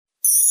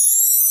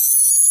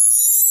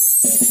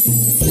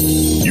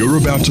You're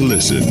about to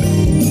listen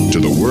to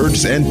the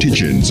words and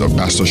teachings of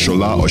Pastor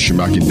Shola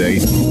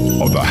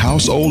Osunmakinde of the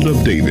Household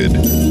of David.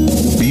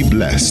 Be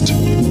blessed.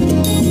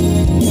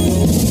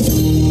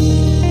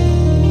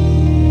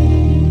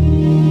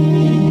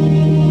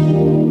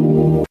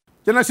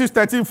 Genesis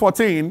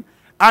 13:14,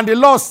 and the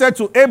Lord said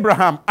to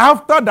Abraham,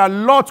 after that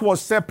Lot was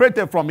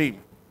separated from him,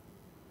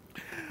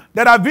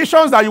 there are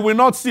visions that you will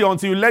not see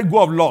until you let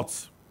go of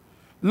Lot.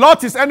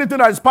 Lot is anything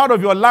that is part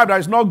of your life that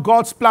is not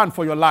God's plan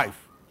for your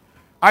life.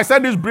 I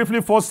said this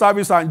briefly for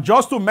service, and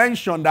just to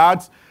mention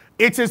that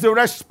it is the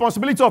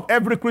responsibility of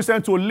every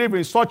Christian to live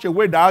in such a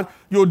way that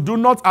you do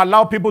not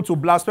allow people to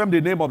blaspheme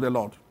the name of the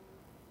Lord.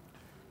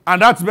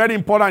 And that's very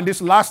important in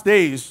these last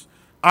days.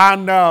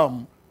 And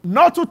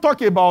not to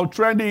talk about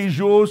trendy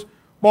issues,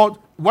 but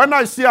when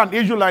I see an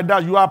issue like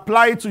that, you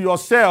apply it to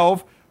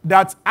yourself,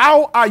 that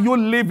how are you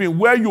living,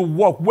 where you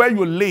work, where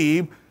you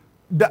live?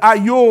 Are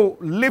you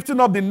lifting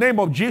up the name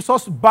of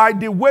Jesus by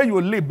the way you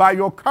live, by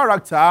your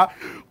character?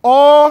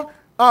 Or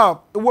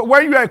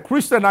when you are a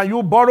Christian and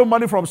you borrow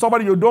money from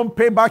somebody, you don't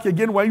pay back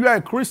again. When you are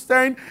a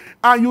Christian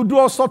and you do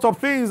all sorts of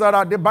things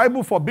that the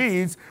Bible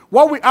forbids,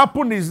 what will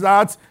happen is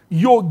that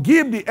you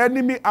give the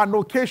enemy an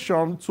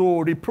occasion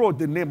to reproach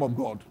the name of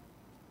God.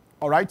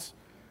 All right?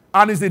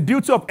 And it's the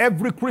duty of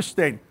every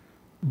Christian.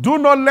 Do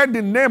not let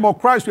the name of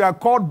Christ we are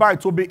called by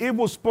to be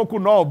evil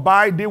spoken of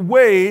by the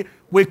way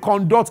we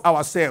conduct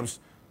ourselves.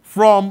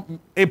 From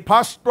a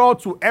pastor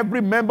to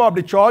every member of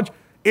the church,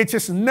 it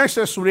is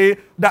necessary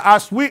that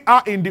as we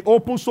are in the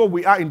open, so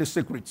we are in the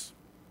secret.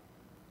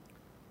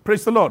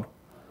 Praise the Lord.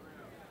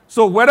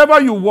 So wherever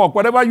you walk,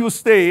 wherever you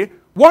stay,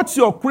 what's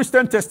your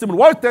Christian testimony?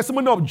 What's the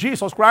testimony of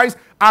Jesus Christ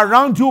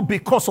around you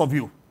because of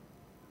you?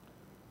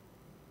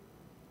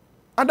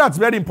 And that's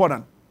very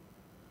important.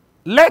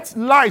 Let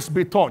lives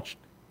be touched.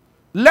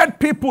 Let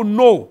people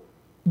know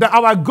that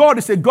our God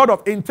is a God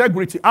of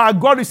integrity. Our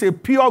God is a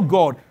pure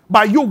God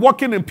by you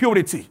walking in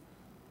purity.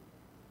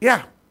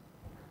 Yeah.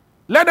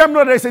 Let them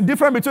know there's a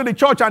difference between the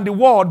church and the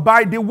world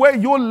by the way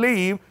you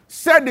live,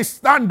 set the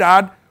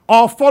standard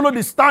or follow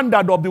the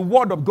standard of the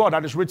word of God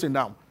that is written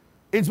down.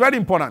 It's very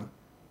important.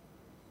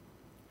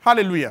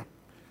 Hallelujah.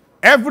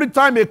 Every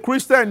time a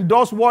Christian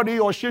does what he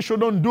or she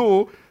shouldn't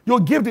do, you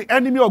give the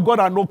enemy of God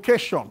an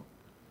occasion.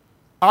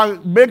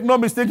 And make no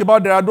mistake about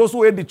it, there are those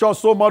who hate the church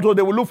so much, so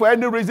they will look for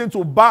any reason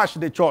to bash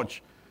the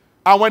church.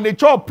 And when the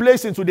church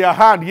plays into their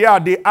hand, yeah,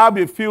 they have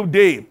a field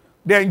day.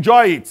 They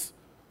enjoy it.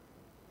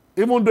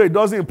 Even though it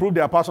doesn't improve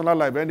their personal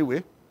life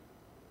anyway.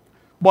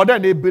 But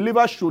then a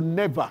believer should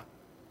never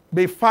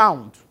be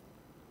found.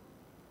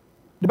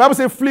 The Bible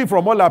says, flee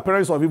from all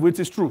appearance of evil. It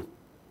is true.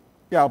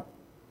 Yeah.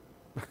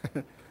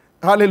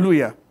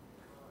 Hallelujah.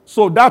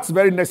 So that's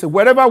very necessary.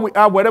 Wherever we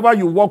are, wherever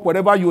you walk,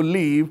 wherever you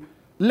live,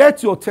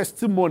 let your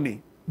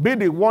testimony be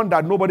the one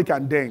that nobody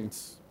can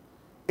dent.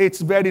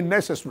 It's very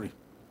necessary.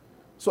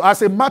 So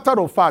as a matter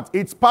of fact,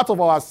 it's part of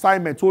our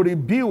assignment to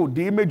rebuild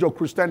the image of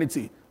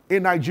Christianity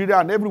in Nigeria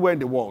and everywhere in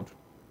the world.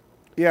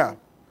 Yeah.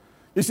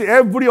 You see,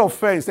 every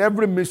offense,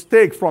 every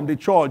mistake from the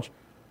church,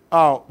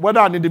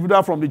 whether an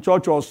individual from the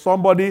church or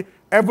somebody,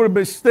 every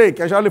mistake,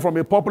 especially from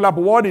a popular,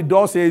 but what it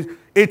does is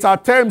it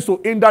attempts to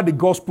hinder the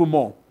gospel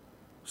more.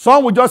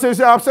 Some will just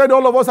say, I've said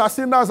all of us are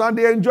sinners, and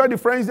they enjoy the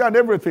frenzy and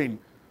everything.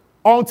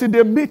 Until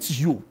they meet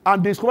you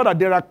and discover that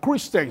there are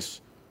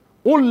Christians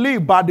who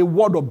live by the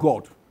word of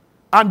God,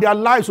 and their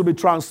lives will be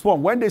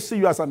transformed when they see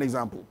you as an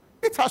example.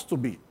 It has to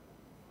be.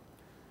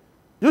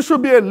 You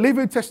should be a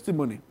living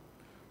testimony.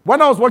 When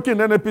I was working in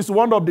NAPC,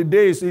 one of the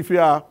days, if you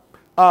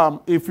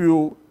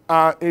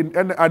are in,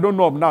 and I don't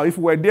know now, if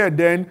you were there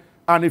then,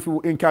 and if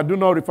you in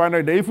Kaduna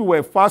refinery, then if you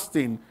were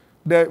fasting,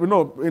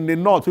 in the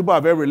north, people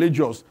are very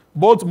religious.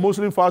 Both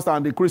Muslim fast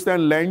and the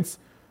Christian Lent.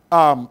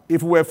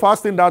 If you were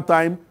fasting that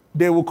time,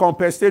 they will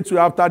compensate you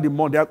after the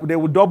month. They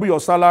will double your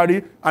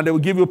salary and they will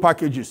give you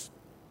packages.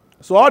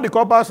 So all the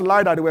couples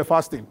lied that they were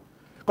fasting.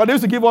 Because they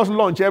used to give us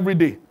lunch every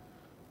day.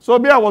 So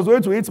me, I was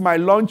going to eat my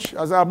lunch.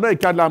 I said, I'm not a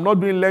Catholic, I'm not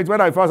doing Lent. When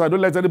I fast, I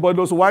don't let anybody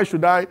know, so why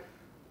should I?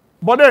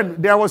 But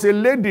then there was a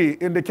lady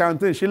in the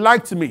canteen. She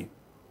liked me.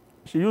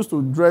 She used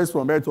to dress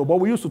from head to toe, but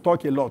we used to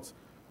talk a lot.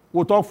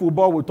 We'll talk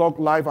football, we'll talk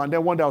life, and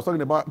then one day I was talking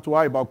to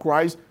her about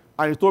Christ,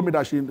 and she told me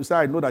that she said,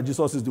 I know that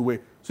Jesus is the way.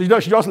 So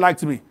she just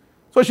liked me.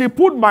 So she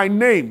put my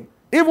name,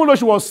 even though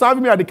she was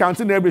serving me at the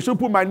canteen every day, she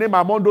put my name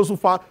among those who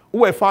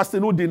were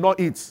fasting, who did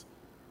not eat.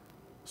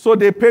 So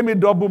they pay me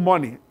double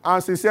money,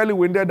 and sincerely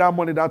we needed that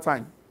money that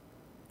time.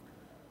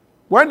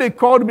 When they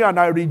called me and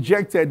I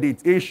rejected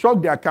it, it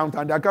shocked the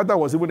accountant. The accountant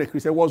was even a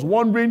Christian, was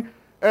wondering,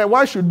 what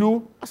I should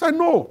do. I said,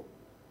 no.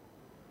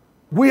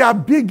 We are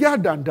bigger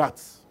than that.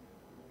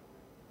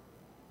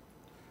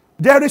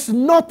 There is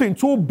nothing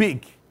too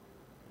big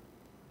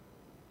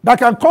that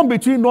can come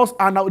between us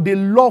and the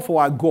love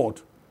for our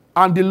God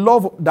and the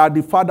love that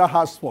the Father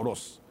has for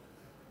us.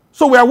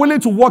 So we are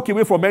willing to walk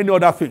away from any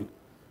other thing.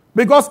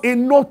 Because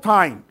in no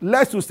time,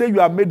 lest you say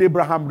you have made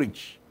Abraham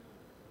rich,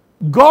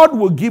 God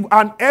will give,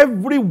 and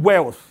every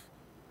wealth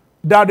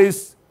that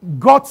is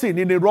gotten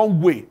in the wrong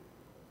way,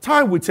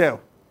 time will tell.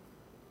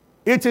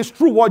 It is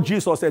true what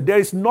Jesus said. There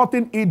is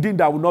nothing hidden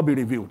that will not be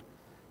revealed.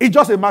 It's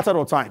just a matter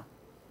of time.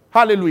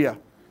 Hallelujah.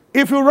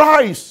 If you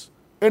rise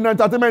in the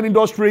entertainment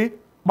industry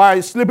by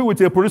sleeping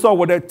with a producer or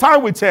whatever,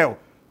 time will tell.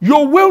 You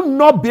will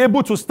not be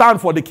able to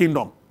stand for the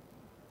kingdom.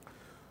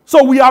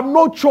 So we have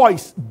no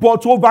choice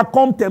but to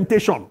overcome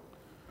temptation.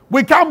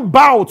 We can't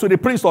bow to the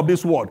prince of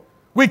this world.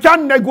 We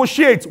can't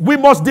negotiate. We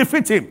must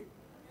defeat him.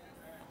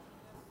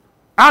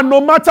 And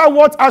no matter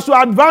what, as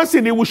you're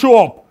advancing, he will show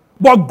up.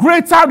 But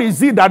greater is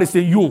he that is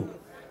in you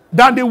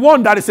than the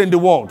one that is in the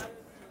world.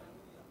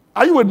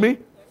 Are you with me?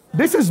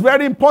 This is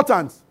very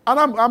important. And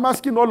I'm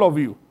asking all of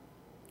you.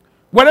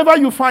 Wherever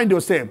you find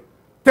yourself,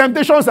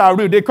 temptations are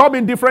real. They come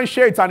in different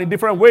shades and in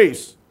different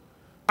ways.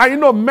 And you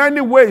know,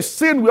 many ways,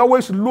 sin will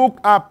always look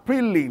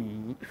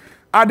appealing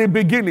at the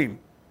beginning.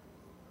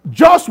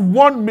 Just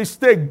one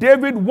mistake,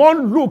 David,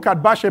 one look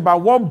at Bathsheba,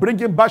 one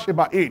bringing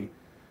Bathsheba in.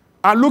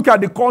 And look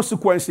at the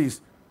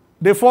consequences.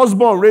 The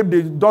firstborn raped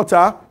the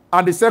daughter,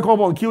 and the second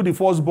one killed the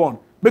firstborn.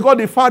 Because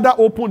the father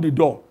opened the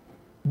door.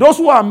 Those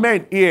who are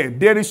men here,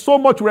 there is so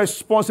much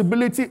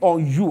responsibility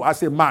on you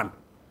as a man.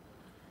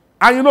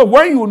 And you know,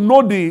 when you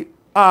know the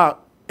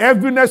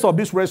heaviness of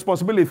this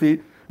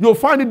responsibility, you'll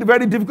find it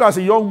very difficult as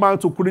a young man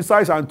to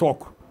criticize and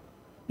talk.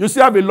 You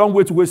still have a long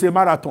way to go. It's a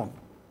marathon.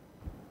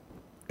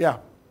 Yeah.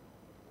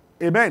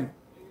 Amen.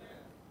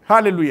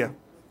 Hallelujah.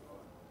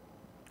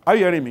 Are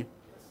you hearing me?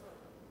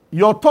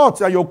 Your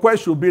thoughts and your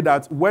question should be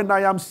that when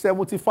I am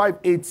 75,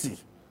 80,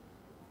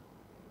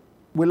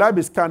 will I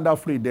be scandal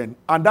free then?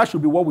 And that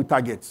should be what we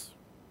target.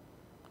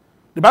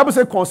 The Bible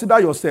says, consider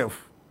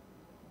yourself.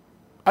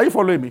 Are you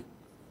following me?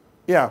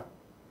 Yeah.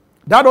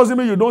 That doesn't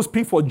mean you don't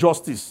speak for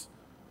justice.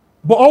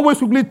 But always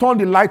quickly turn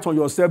the light on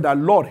yourself that,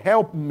 Lord,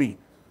 help me.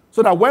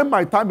 So that when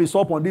my time is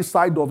up on this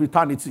side of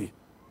eternity,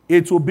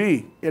 it will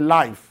be a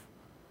life.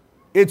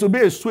 It will be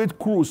a sweet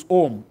cruise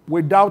home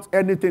without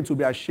anything to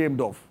be ashamed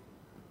of.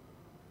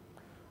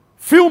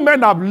 Few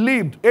men have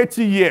lived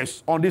 80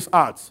 years on this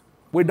earth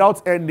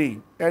without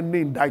any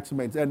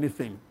indictment,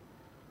 anything.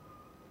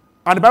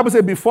 And the Bible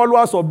says, be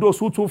followers of those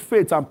who through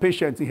faith and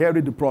patience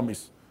inherit the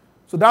promise.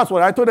 So that's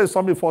what I told them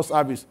something for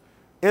service.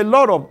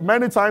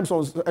 Many times,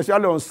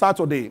 especially on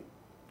Saturday,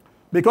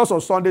 because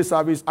of Sunday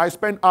service, I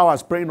spend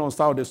hours praying on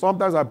Saturday.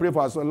 Sometimes I pray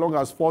for as long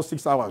as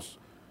 4-6 hours.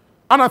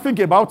 And I think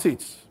about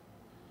it.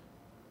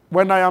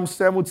 When I am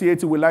 70,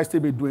 80, will I still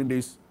be doing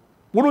this?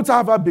 Wouldn't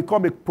I ever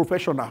become a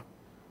professional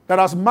that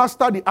has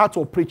mastered the art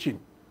of preaching,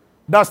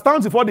 that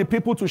stands before the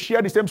people to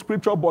share the same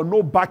scripture, but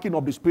no backing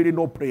of the Spirit,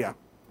 no prayer?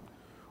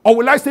 Or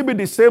will I still be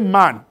the same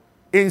man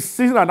in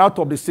season and out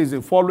of the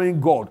season, following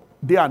God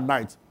day and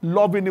night,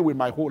 loving Him with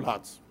my whole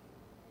heart?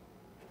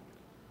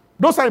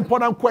 Those are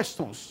important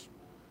questions.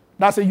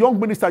 That's a young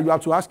minister you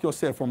have to ask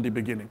yourself from the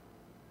beginning,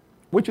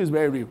 which is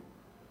very real.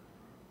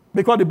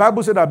 Because the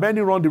Bible said that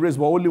many run the race,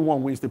 but only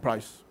one wins the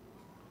prize.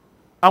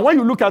 And when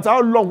you look at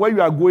how long where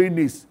you are going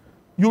is,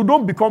 you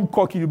don't become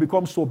cocky, you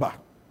become sober.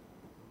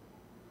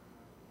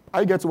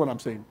 I get what I'm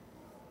saying.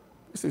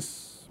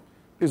 This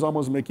is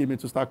almost making me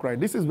to start crying.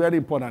 This is very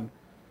important.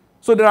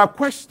 So there are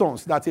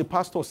questions that a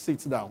pastor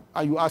sits down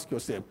and you ask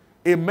yourself.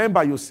 A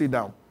member, you sit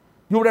down.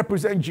 You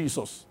represent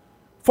Jesus.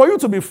 For you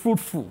to be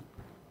fruitful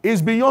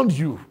is beyond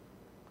you.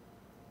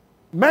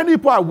 Many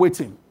people are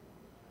waiting.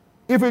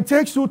 If it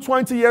takes you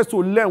 20 years to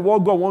learn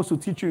what God wants to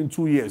teach you in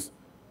 2 years,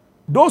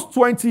 those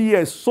 20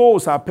 years,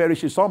 souls are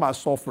perishing, some are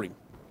suffering.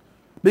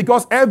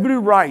 Because every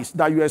rise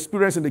that you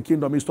experience in the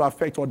kingdom is to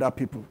affect other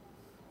people.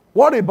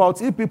 What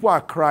about if people are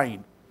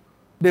crying?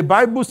 The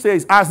Bible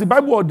says, as the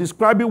Bible was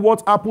describing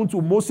what happened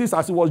to Moses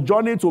as he was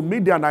journeying to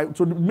meet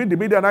the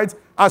Midianites,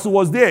 as he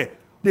was there,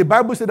 the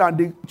Bible said that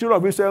the children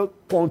of Israel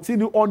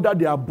continued under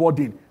their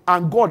burden,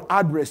 and God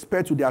had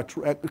respect to their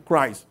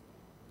cries.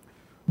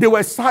 They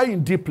were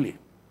sighing deeply.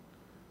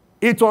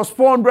 It was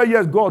 400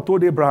 years God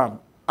told Abraham,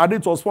 and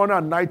it was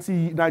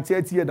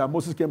 498 years that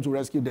Moses came to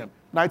rescue them.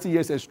 90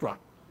 years extra.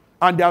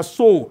 And their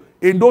soul,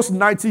 in those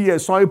 90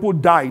 years, some people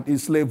died in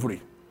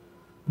slavery.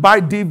 By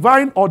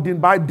divine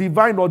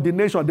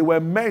ordination, they were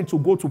meant to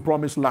go to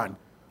promised land.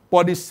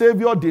 But the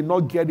Savior did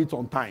not get it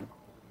on time.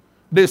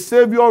 The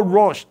Savior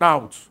rushed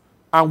out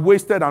and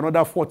wasted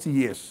another 40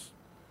 years.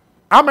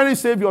 How many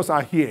Saviors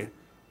are here?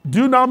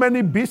 Do you know how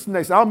many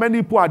how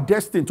many people are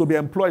destined to be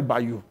employed by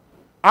you?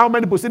 How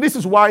many people? See, this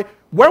is why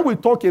when we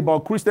talk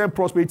about Christian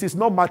prosperity, it's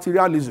not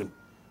materialism.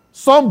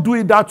 Some do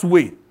it that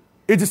way.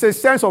 It is a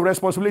sense of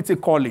responsibility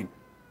calling.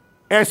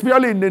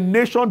 Especially in a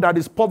nation that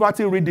is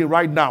poverty-ridden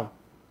right now,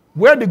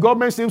 where the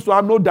government seems to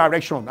have no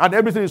direction and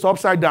everything is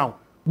upside down.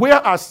 Where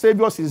are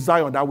saviors in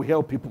Zion that will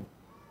help people?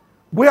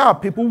 Where are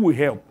people who will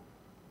help?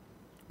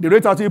 The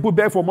rate at which people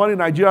beg for money in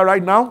Nigeria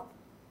right now,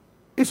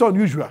 it's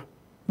unusual.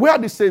 Where are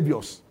the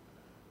saviors?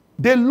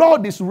 The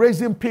Lord is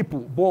raising people,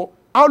 but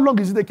how long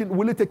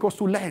will it take us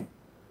to learn?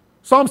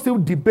 Some still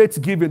debate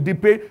giving,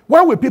 debate.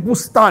 When will people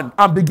stand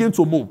and begin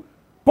to move?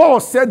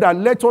 Paul said that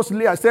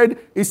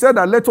he said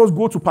that let us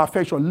go to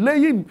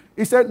perfection.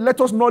 He said,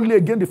 let us not lay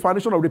again the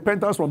foundation of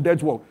repentance from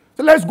dead work.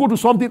 So let's go to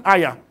something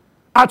higher.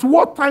 At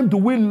what time do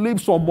we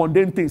leave some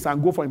mundane things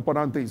and go for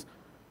important things?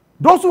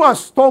 Those who are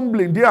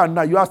stumbling day and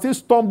night, you are still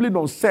stumbling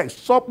on sex,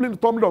 stumbling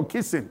on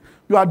kissing.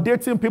 You are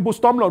dating people,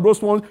 stumbling on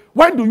those ones.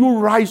 When do you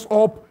rise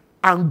up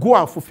and go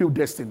and fulfill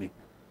destiny?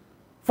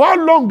 For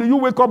how long do you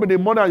wake up in the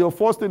morning and your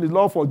first thing is,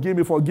 Lord, forgive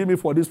me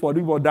for this,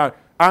 for that.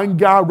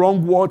 Anger,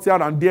 wrong words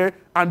here and there,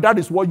 and that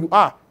is what you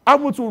are.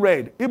 Haven't you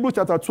read Hebrews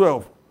chapter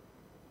 12?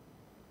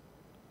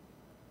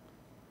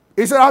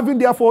 He said, having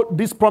therefore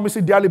this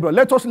promising dearly, brother,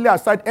 let us lay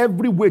aside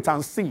every weight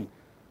and sin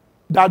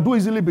that do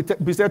easily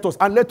beset us,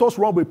 and let us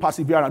run with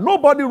perseverance.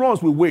 Nobody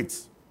runs with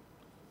weights.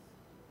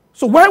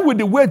 So when will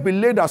the weight be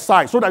laid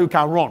aside so that you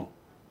can run?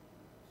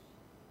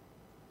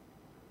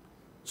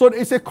 So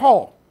it's a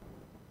call.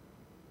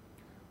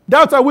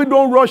 That's why we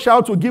don't rush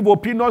out to give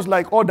opinions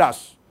like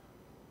others.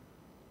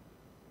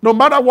 No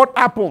matter what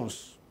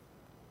happens.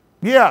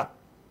 Yeah,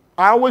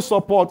 I'm always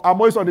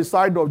on the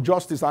side of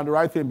justice and the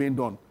right thing being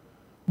done.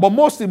 But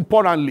most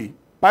importantly,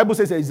 Bible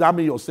says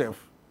examine yourself.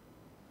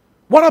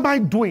 What am I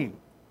doing?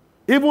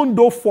 Even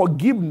though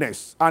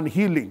forgiveness and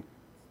healing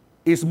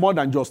is more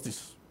than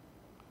justice.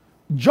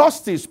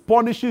 Justice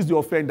punishes the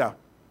offender.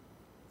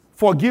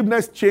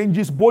 Forgiveness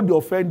changes both the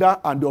offender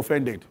and the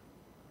offended.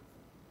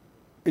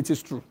 It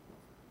is true.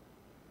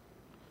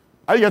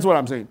 Are you getting what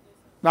I'm saying?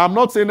 Now, I'm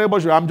not saying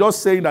anybody should. I'm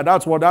just saying that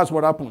that's what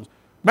happens.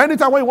 Many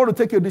times when you want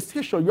to take a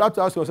decision, you have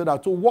to ask yourself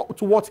that, to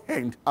what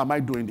end am I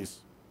doing this?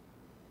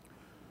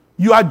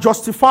 You are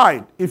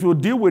justified if you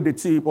deal with the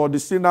thief or the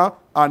sinner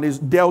and is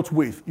dealt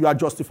with. You are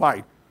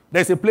justified.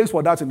 There's a place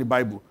for that in the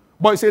Bible.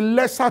 But it's a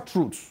lesser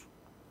truth.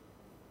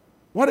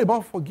 What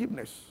about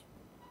forgiveness?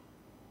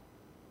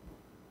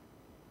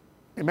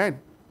 Amen.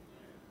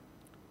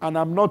 And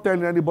I'm not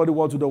telling anybody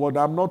what to do.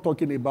 I'm not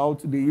talking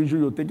about the issue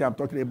you think I'm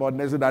talking about,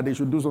 necessarily that they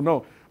should do so.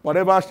 No.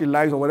 Whatever she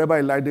likes or whatever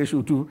I like, they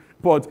should do.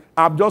 But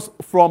I'm just,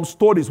 from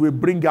stories, we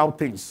bring out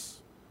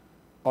things.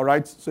 All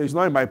right? So it's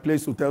not in my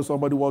place to tell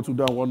somebody what to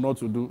do and what not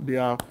to do. They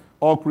are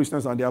all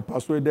Christians and they are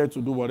persuaded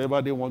to do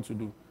whatever they want to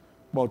do.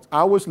 But I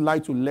always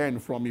like to learn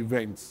from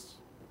events.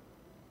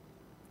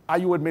 Are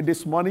you with me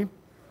this morning?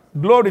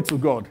 Glory to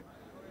God.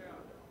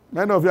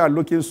 Many of you are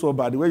looking so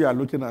bad, the way you are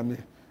looking at me.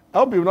 I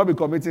hope you will not be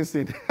committing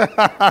sin.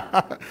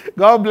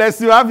 God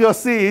bless you. Have your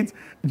seat.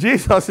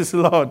 Jesus is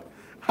Lord.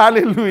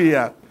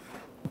 Hallelujah.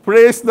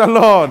 Praise the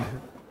Lord.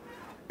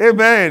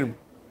 Amen.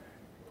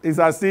 It's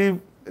as if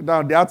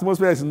now the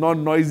atmosphere is not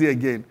noisy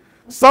again.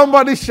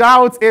 Somebody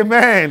shout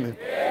amen.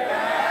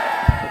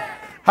 Amen.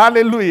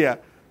 Hallelujah.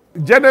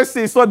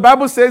 Genesis. So the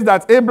Bible says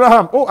that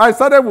Abraham. Oh, I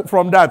started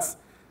from that.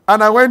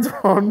 And I went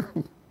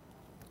on.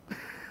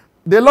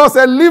 The Lord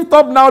said, lift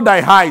up now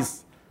thy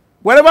eyes.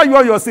 Wherever you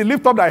are, you'll see,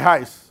 lift up thy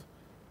eyes.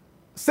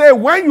 Say,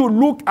 when you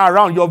look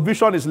around, your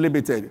vision is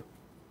limited.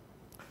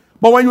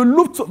 But when you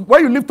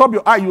lift up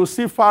your eye, you'll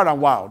see far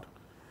and wide.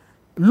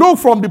 Look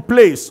from the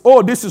place.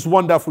 Oh, this is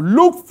wonderful.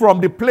 Look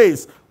from the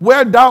place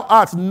where thou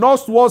art,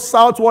 northward,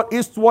 southward,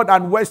 eastward,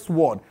 and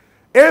westward.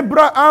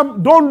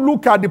 Abraham, don't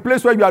look at the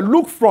place where you are.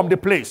 Look from the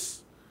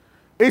place.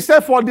 He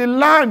said, for the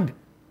land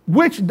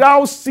which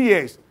thou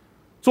seest,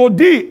 to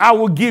thee I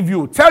will give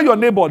you. Tell your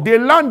neighbor, the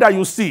land that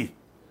you see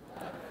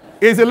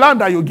is the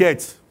land that you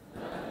get.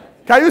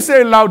 Can you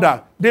say it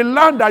louder? The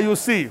land that you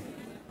see.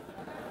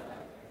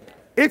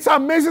 It's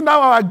amazing how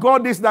our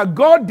God is, that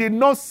God did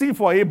not see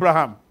for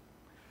Abraham.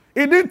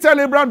 He didn't tell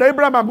Abraham that,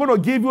 Abraham, I'm going to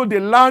give you the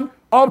land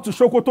up to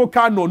Sokoto,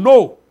 Kano.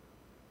 No.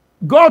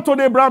 God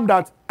told Abraham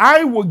that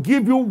I will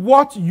give you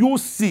what you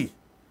see.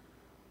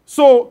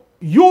 So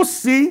you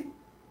see,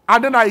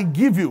 and then I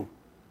give you.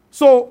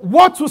 So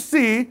what you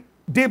see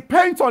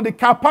depends on the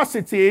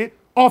capacity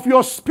of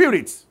your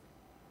spirit.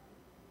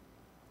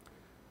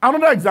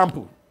 Another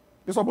example.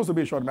 It's supposed to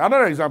be a short man.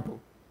 Another example.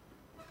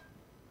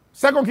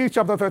 2 Kings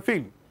chapter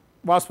 13,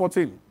 verse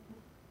 14.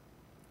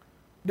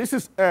 This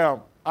is,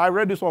 I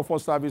read this one for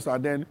service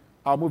and then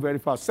I'll move very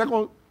fast.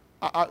 2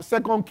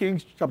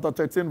 Kings chapter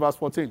 13, verse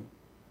 14.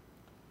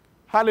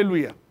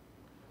 Hallelujah.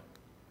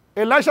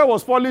 Elisha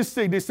was falling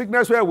sick. The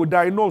sickness where he would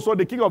die. No, so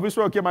the king of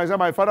Israel came and said,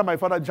 my father,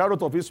 the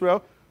chariot of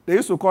Israel. They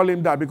used to call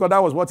him that because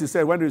that was what he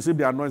said when he received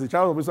the anointing. The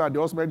chariot of Israel and the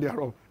horsemen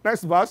thereof.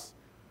 Next verse.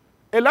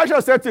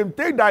 Elisha said to him,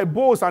 take thy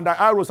bows and thy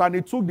arrows. And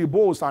he took the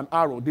bows and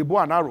arrows, the bow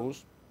and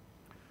arrows.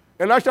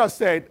 Elisha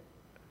said,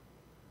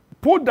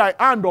 put thy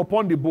hand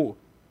upon the bow.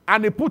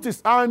 And he put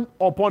his hand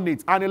upon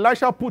it. And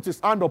Elisha put his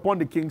hand upon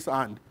the king's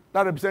hand.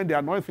 That represents the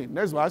anointing.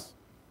 Next verse.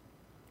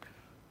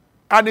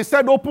 And he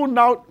said, open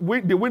now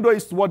the window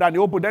eastward. And he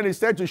opened. Then he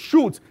said to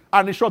shoot.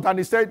 And he shot. And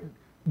he said,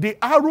 the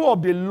arrow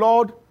of the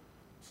Lord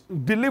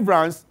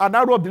deliverance, an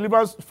arrow of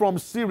deliverance from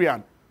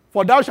Syrian.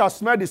 For thou shalt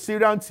smite the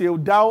Syrian till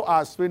thou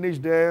hast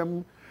finished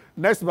them.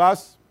 Next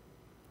verse.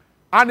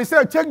 And he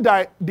said, take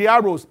the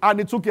arrows. And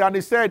he took it. And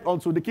he said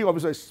unto the king of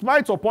Israel,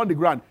 smite upon the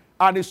ground.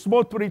 And he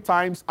smote 3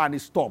 times. And he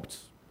stopped.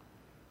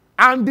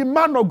 And the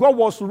man of God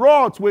was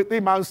wroth with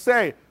him and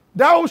said,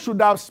 thou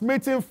should have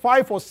smitten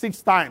 5 or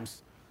 6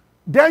 times.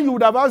 Then you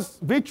would have had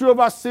victory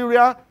over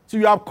Syria till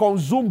you have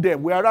consumed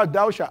them. Whereas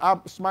thou shalt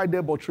have smite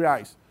them but 3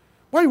 times.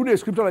 When you read a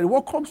scripture like that,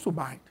 what comes to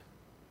mind?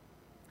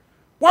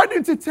 Why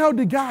didn't he tell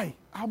the guy?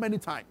 How many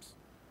times?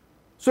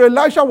 So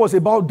Elisha was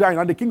about dying,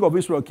 and the king of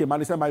Israel came,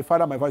 and he said, my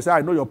father, he said,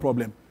 I know your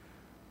problem.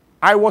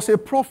 I was a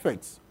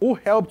prophet who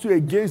helped you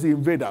against the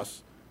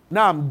invaders.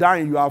 Now I'm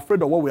dying. You are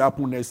afraid of what will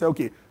happen next. Say,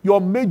 okay, your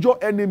major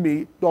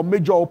enemy, your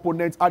major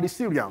opponents are the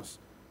Syrians.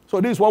 So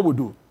this is what we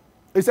do.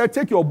 He said,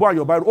 take your bow and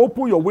your Bible,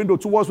 open your window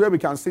towards where we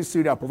can see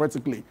Syria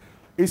prophetically.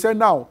 He said,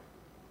 now,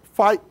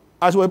 fight.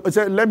 As well, he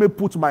said, let me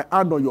put my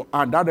hand on your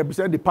hand. That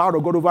represents the power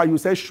of God over you. He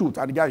said, shoot.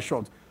 And the guy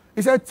shot.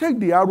 He said, take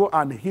the arrow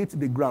and hit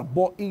the ground.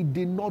 But he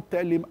did not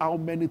tell him how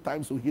many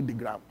times to hit the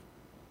ground.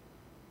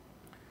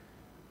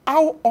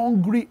 How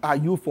hungry are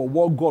you for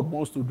what God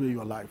wants to do in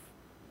your life?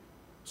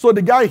 So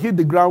the guy hit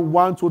the ground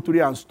 1, 2, 3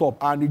 and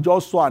stopped. And he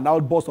just saw an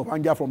outburst of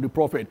anger from the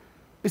prophet.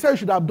 He said, you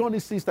should have done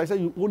it 6 times. He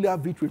said, you only have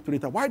victory 3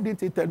 times. Why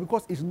didn't he tell?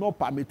 Because it's not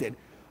permitted.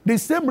 The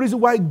same reason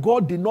why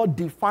God did not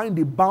define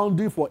the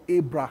boundary for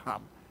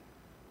Abraham.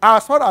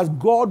 As far as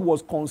God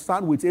was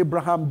concerned with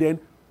Abraham then,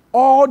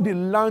 all the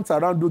lands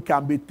around you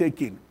can be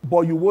taken.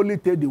 But you only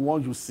take the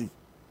ones you see.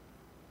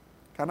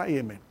 Can I hear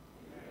amen?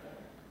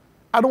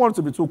 I don't want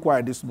to be too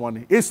quiet this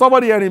morning. Is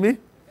somebody hearing me? Yes,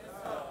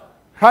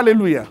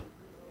 hallelujah.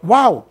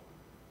 Wow.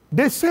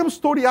 The same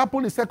story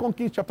happened in 2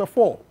 Kings chapter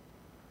 4.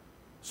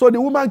 So the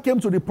woman came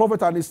to the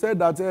prophet and he said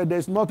that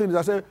there's nothing.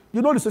 I said,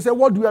 you know this? He said,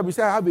 what do you have? He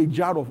said, I have a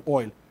jar of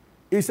oil.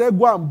 He said,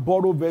 go and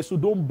borrow vessel.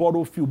 Don't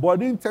borrow few. But I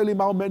didn't tell him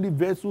how many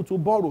vessels to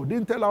borrow.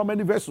 Didn't tell how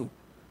many vessels.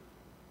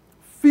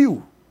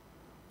 Few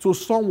to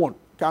someone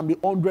can be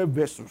 100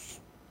 vessels.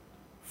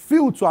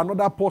 Few to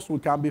another person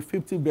can be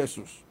 50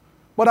 vessels.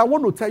 But I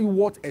want to tell you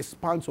what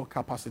expands your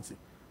capacity.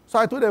 So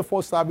I told them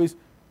for service,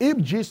 if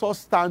Jesus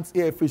stands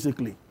here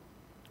physically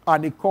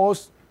and he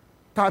calls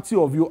 30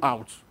 of you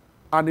out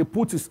and he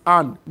puts his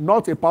hand,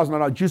 not a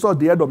personal, Jesus,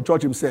 the head of the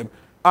church himself,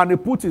 and he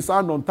puts his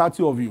hand on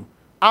 30 of you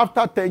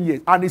after 10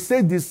 years and he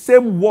says the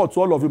same word to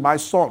all of you, my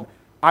son,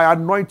 I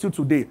anoint you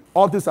today.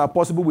 All things are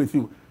possible with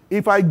you.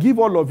 If I give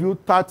all of you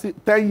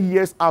 10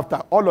 years after,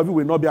 all of you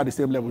will not be at the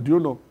same level. Do you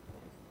know?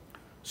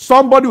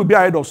 Somebody will be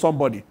ahead of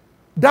somebody.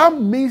 That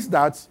means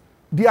that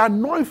the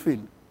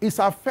anointing is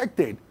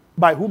affected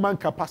by human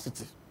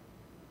capacity.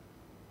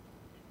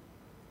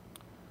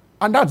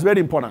 And that's very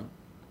important.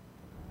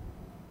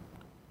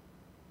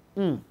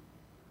 The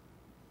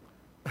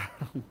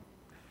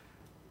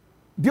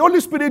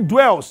Holy Spirit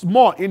dwells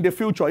more in the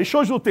future. It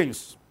shows you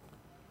things.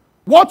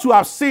 What you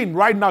have seen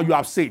right now, you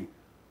have seen.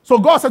 So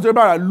God said to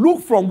Abraham,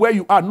 look from where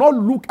you are, not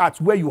look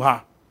at where you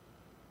are.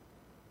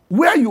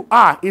 Where you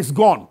are is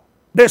gone.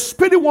 The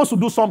Spirit wants to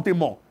do something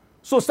more.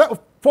 So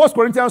 1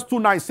 Corinthians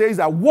 2:9 says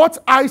that what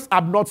eyes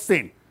have not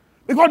seen.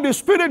 Because the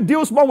Spirit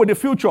deals more with the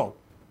future.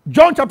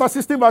 John chapter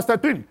 16 verse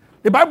 13.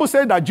 The Bible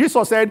says that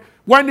Jesus said,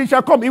 when he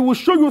shall come, he will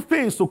show you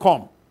things to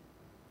come.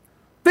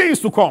 Things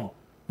to come.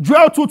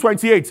 Joel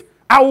 2:28.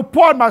 I will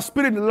pour out my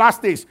Spirit in the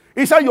last days.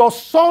 He said, your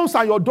sons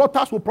and your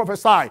daughters will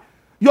prophesy.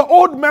 Your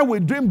old men will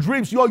dream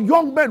dreams. Your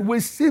young men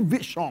will see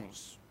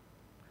visions.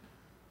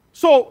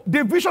 So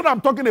the vision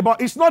I'm talking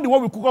about is not the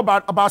one we cook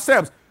about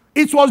ourselves.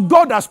 It was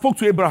God that spoke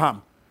to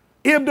Abraham.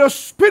 If the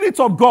Spirit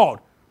of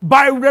God,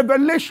 by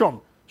revelation,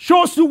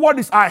 shows you what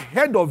is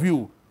ahead of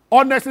you,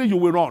 honestly, you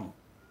will run.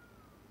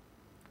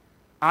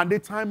 And the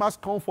time has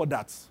come for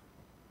that.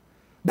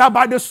 That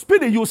by the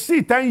Spirit, you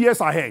see 10 years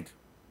ahead.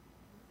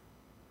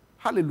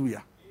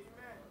 Hallelujah.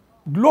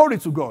 Amen. Glory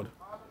to God.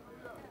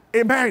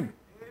 Hallelujah. Amen. Amen.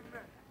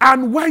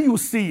 And when you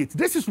see it,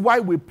 this is why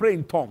we pray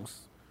in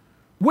tongues.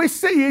 We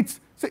see it,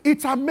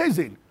 it's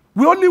amazing.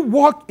 We only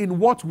walk in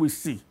what we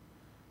see.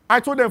 I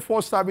told them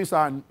first service,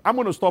 and I'm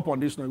going to stop on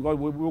this now because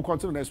we'll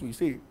continue next week.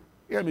 See,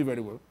 hear me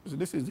very well.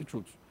 This is the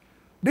truth.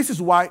 This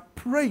is why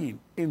praying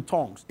in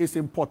tongues is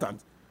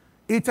important.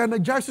 It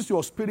energizes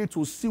your spirit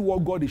to see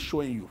what God is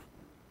showing you.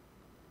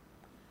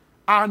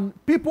 And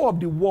people of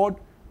the world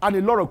and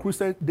a lot of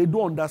Christians, they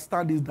don't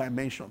understand this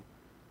dimension.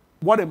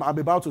 What I'm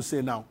about to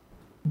say now,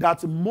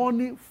 that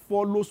money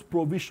follows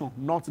provision,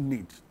 not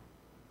need.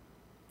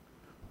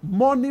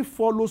 Money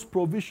follows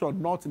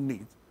provision, not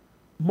need.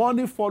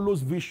 Money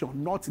follows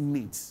vision, not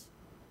needs.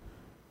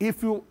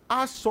 If you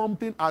ask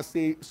something as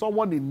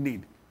someone in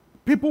need,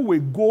 people will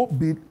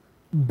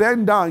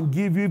bend down and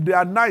give you, if they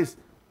are nice,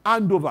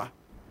 hand over.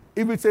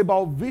 If it's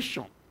about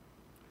vision,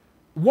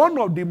 one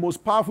of the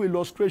most powerful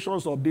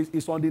illustrations of this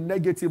is on the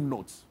negative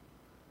notes.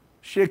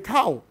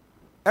 Shekau,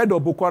 head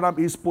of Boko Haram,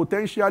 is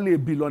potentially a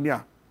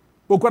billionaire.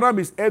 Boko Haram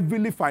is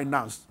heavily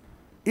financed.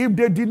 If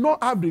they did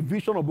not have the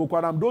vision of Boko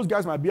Haram, those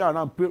guys might be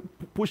around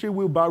pushing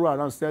wheelbarrow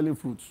around selling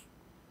fruits.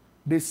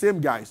 The same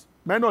guys.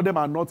 Many of them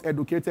are not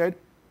educated.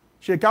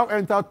 Shekau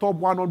entered top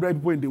 100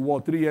 people in the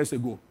world 3 years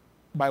ago.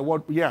 By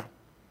what? Yeah.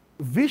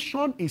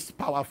 Vision is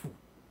powerful.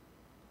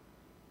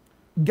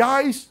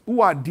 Guys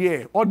who are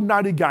there,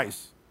 ordinary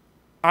guys,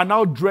 are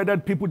now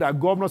dreaded people that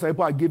governors and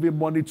people are giving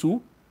money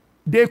to.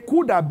 They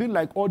could have been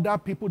like other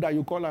people that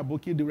you call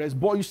Aboki, the rest.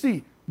 But you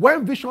see,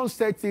 when vision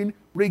sets in,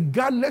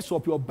 regardless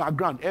of your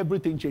background,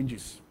 everything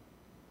changes.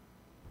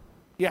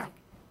 Yeah.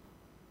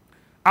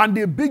 And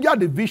the bigger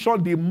the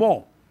vision, the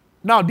more.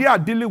 Now, they are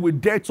dealing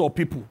with deaths of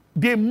people.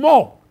 The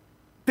more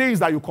things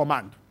that you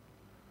command.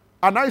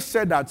 And I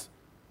said that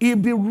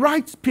if the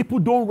right people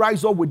don't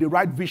rise up with the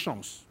right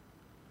visions,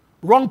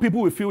 wrong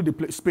people will fill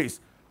the space.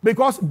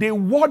 Because the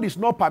world is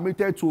not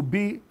permitted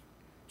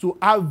to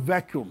have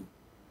vacuum.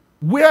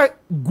 Where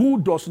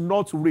good does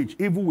not reach,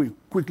 evil will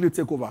quickly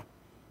take over.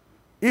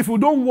 If you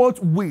don't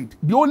want weed,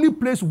 the only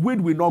place weed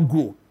will not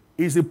grow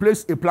is the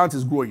place a plant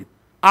is growing.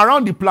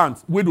 Around the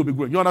plant, weed will be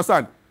growing. You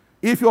understand?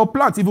 If you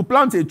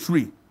plant a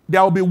tree,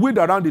 there will be weed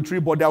around the tree,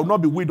 but there will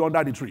not be weed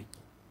under the tree.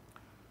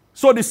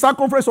 So the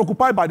circumference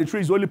occupied by the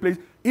tree is the only place.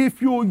 If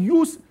you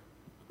use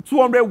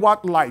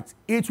 200-watt light,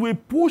 it will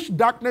push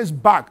darkness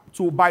back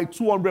by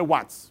 200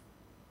 watts.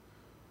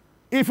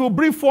 If you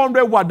bring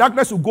 400 watts,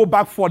 darkness will go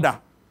back further.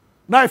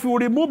 Now, if you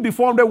remove the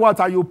 400 watts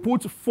and you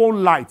put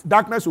phone light,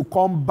 darkness will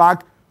come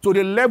back to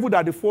the level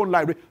that the phone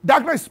light.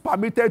 Darkness is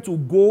permitted to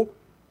go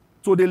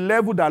to the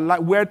level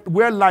that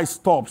where light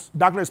stops.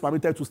 Darkness is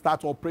permitted to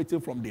start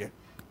operating from there.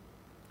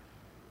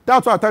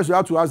 That's why at times you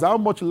have to ask how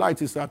much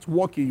light is at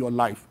work in your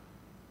life.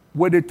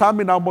 Will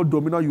determine how much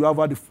dominion you have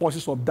over the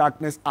forces of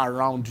darkness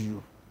around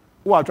you,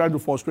 who are trying to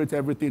frustrate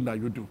everything that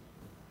you do.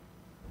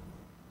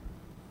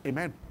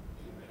 Amen.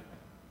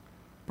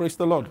 Praise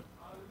the Lord.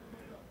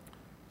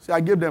 See, I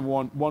gave them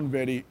one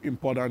very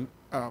important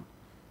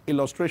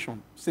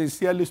illustration.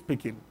 Sincerely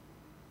speaking,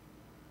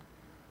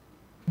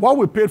 what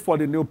we paid for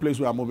the new place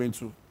we are moving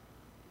to,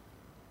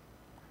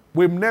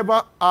 we've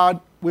never had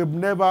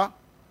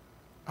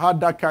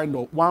that kind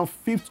of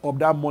 1/5 of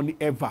that money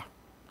ever.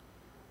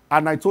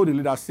 And I told the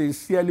leader,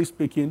 sincerely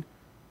speaking,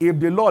 if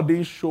the Lord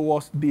didn't show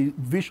us the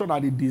vision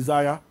and the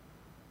desire,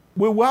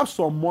 we will have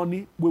some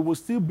money. We will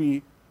still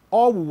be,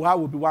 all we will have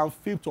will be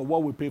 1/5 of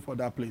what we pay for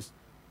that place.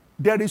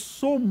 There is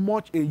so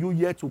much in you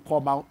yet to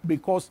come out,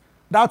 because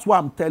that's why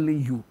I'm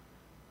telling you.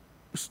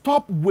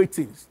 Stop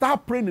waiting.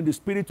 Start praying in the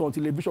spirit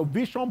until a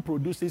vision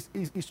produces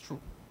is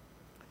true.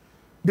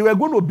 They were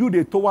going to build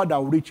a tower that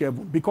will reach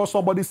heaven because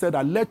somebody said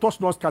that let us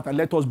not scatter,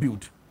 let us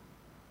build.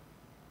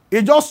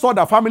 He just saw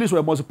that families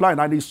were multiplying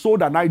and he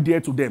sold an idea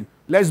to them.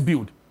 Let's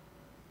build.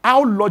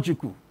 How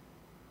logical?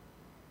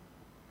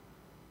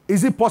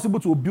 Is it possible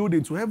to build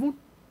into heaven?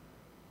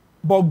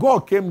 But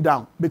God came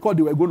down because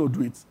they were going to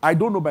do it. I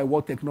don't know by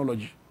what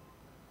technology.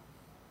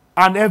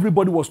 And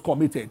everybody was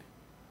committed.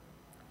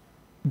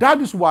 That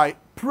is why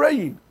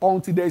praying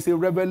until there is a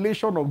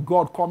revelation of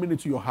God coming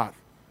into your heart.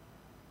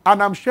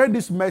 And I'm sharing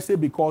this message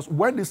because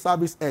when the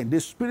service ends, the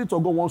Spirit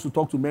of God wants to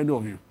talk to many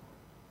of you.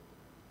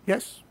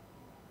 Yes?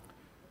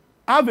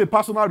 Have a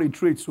personal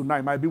retreat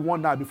tonight, might be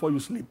one night before you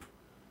sleep.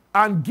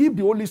 And give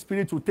the Holy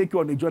Spirit to take you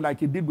on a journey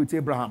like he did with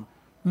Abraham.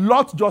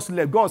 Lot just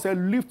left. God said,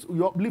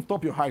 lift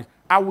up your eyes.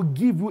 I will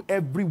give you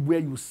everywhere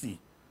you see.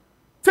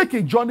 Take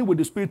a journey with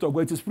the Spirit of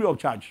God. It is free of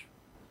charge.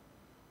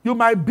 You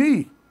might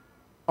be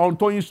on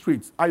Tony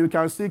Street and you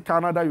can see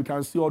Canada, you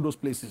can see all those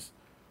places.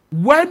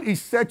 When it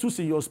settles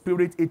in your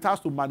spirit, it has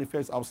to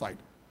manifest outside.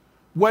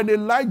 When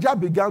Elijah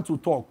began to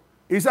talk,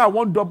 he said,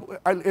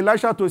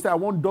 Elisha told him, I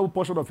want double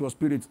portion of your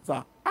spirit.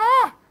 Sir,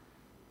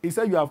 he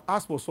said, you have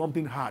asked for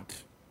something hard.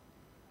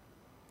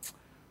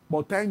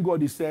 But thank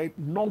God, he said,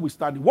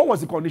 notwithstanding. What was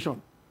the condition?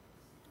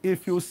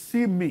 If you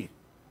see me.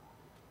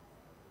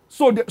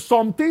 So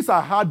some things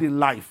are hard in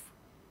life,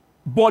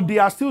 but they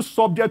are still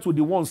subject to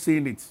the one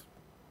saying it.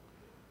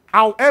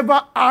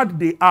 However hard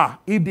they are,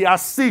 if they are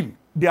seen,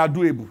 they are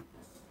doable.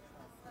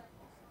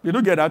 You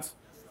do get that?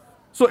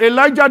 So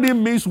Elijah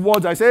didn't mince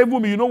words. I said,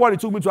 even me, you know what it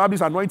took me to have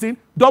this anointing?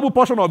 Double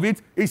portion of it.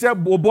 He said,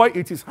 oh boy,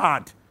 it is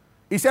hard.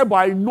 He said, but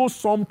I know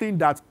something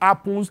that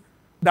happens,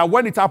 that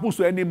when it happens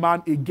to any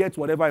man, he gets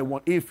whatever he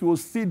wants. If you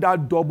see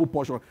that double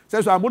portion. He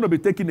says, so I'm going to be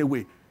taken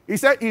away. He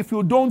said, if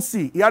you don't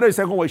see, he added a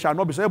second one, it shall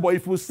not be so. But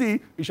if you see,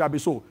 it shall be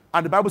so.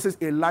 And the Bible says,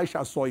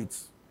 Elisha saw it.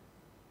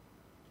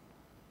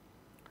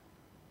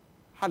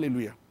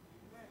 Hallelujah.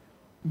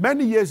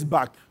 Many years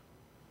back,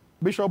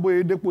 Bishop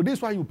Oyedepo, this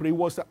is why you pray. He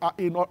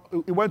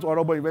went to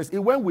Orobo University. He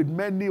went with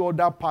many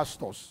other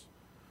pastors.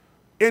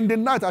 In the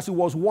night, as he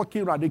was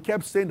walking around, they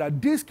kept saying that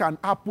this can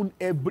happen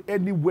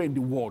anywhere in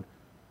the world.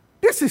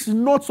 This is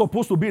not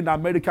supposed to be in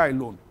America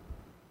alone.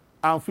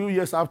 And a few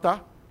years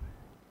after,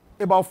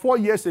 about 4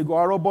 years ago,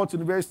 Orobo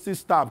University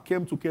staff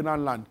came to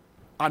Canaan land,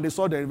 and they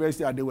saw the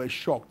university, and they were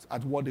shocked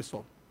at what they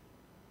saw.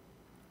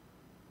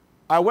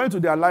 I went to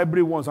their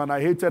library once, and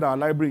I hated our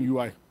library in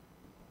UI.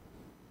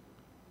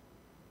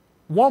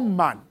 One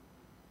man,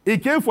 he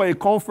came for a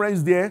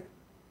conference there.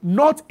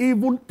 Not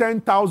even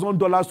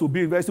 $10,000 to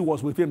be invested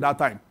was with him that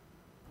time.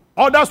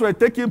 Others were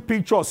taking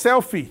pictures,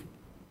 selfie.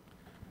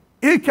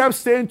 He kept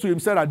saying to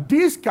himself that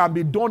this can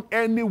be done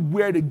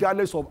anywhere,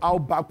 regardless of how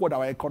backward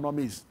our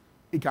economy is.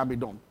 It can be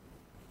done.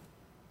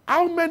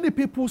 How many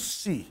people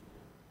see?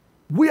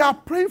 We are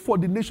praying for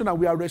the nation and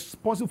we are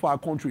responsible for our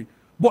country.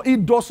 But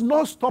it does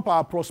not stop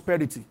our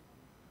prosperity.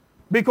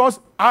 Because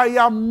I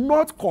am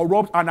not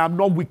corrupt and I'm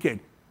not wicked.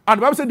 And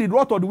the Bible said the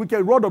rod of the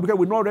wicked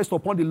will not rest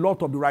upon the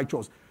lot of the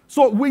righteous.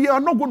 So we are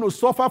not going to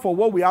suffer for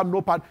what we have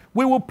no part.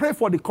 We will pray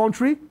for the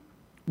country.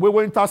 We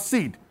will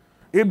intercede.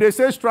 If they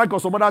say strike or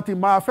some other thing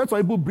might affect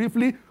some people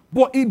briefly,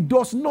 But it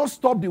does not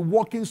stop the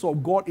workings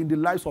of God in the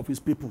lives of his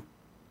people.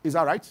 Is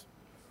that right?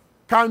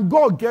 Can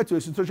God get to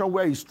a situation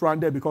where he's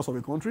stranded because of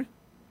a country?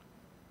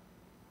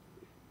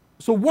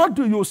 So what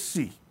do you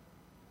see?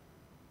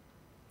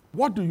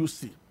 What do you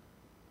see?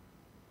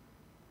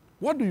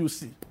 What do you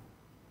see?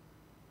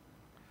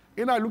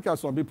 I look at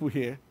some people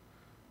here.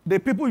 The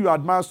people you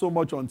admire so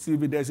much on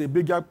TV, there's a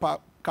bigger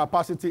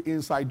capacity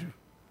inside you.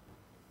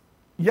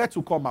 Yet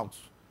to come out.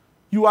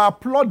 You are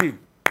applauding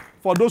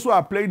for those who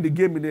are playing the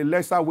game in a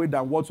lesser way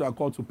than what you are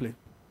called to play.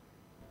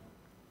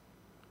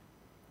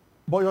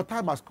 But your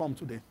time has come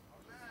today.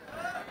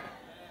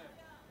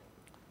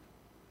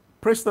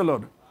 Praise the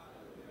Lord.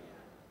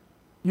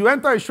 You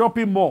enter a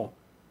shopping mall.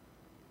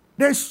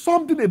 There's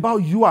something about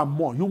you and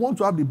more. You want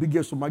to have the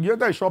biggest one. You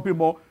enter a shopping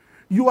mall.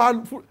 You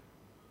are...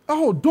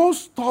 Oh, don't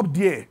stop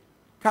there.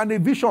 Can a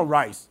vision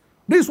rise?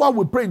 This is what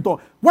we pray in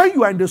tongues. When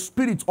you are in the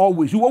spirit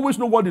always, you always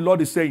know what the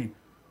Lord is saying.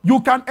 You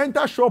can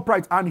enter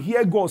ShopRite and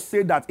hear God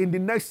say that in the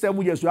next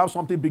 7 years, you have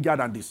something bigger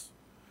than this.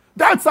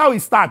 That's how it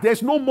starts.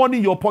 There's no money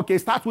in your pocket. It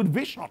starts with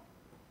vision.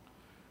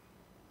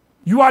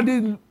 You are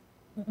the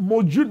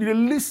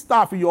least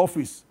staff in your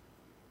office.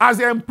 As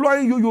they're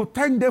employing you, you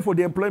thank them for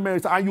the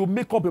employment and you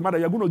make up a mind that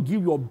you're going to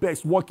give your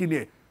best working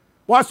here.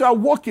 Once you are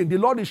working, the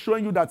Lord is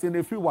showing you that in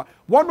a few while.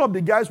 One of the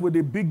guys with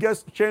the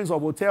biggest chains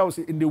of hotels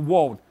in the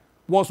world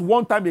was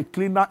one time a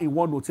cleaner in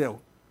one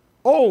hotel.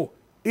 Oh,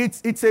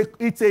 it's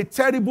a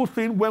terrible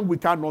thing when we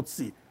cannot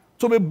see.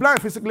 To be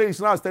blind physically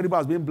is not as terrible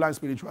as being blind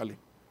spiritually.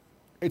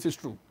 It is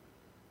true.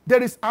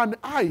 There is an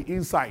eye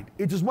inside.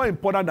 It is more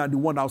important than the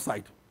one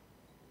outside.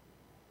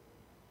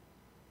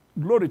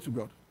 Glory to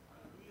God.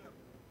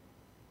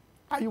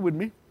 Are you with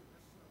me?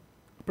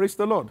 Praise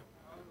the Lord.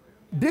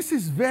 This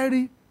is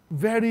very,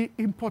 very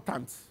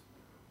important.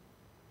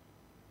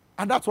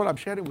 And that's what I'm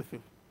sharing with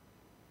you.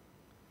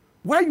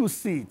 Where you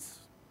see it,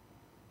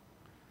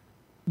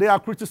 they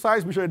have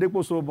criticized Bishop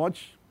Oyedepo so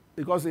much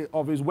because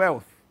of his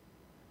wealth.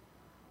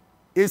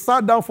 He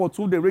sat down for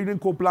 2 days reading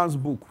Copeland's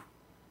book.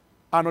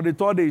 And on the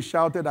 3rd day, he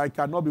shouted, I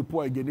cannot be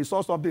poor again. He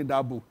saw something in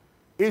that book.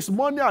 His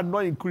money had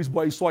not increased,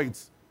 but he saw it.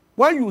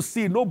 When you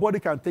see, nobody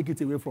can take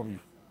it away from you.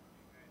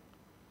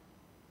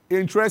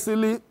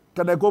 Interestingly,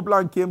 Kenneth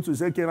Copeland came to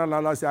say,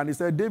 and he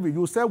said, David,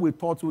 you said we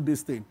taught you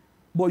this thing,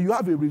 but you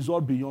have a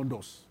result beyond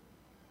us.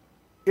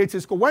 It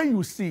is when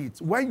you see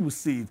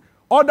it,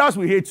 others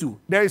will hate you.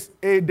 There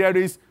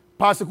is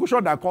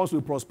persecution that comes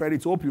with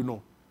prosperity. Hope you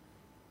know.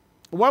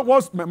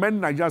 What many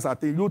Nigerians are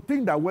thinking, you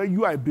think that when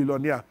you are a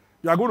billionaire,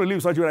 you are going to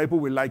live such a way that people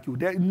will like you.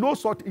 There is no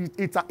such,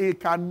 it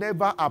can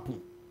never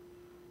happen.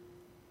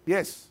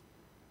 Yes.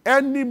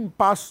 Any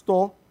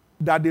pastor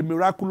that the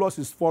miraculous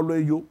is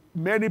following you,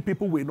 many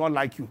people will not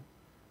like you.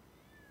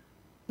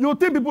 You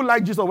think people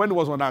like Jesus when he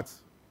was on earth?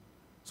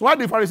 So why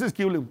did the Pharisees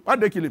kill him? Why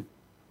did they kill him?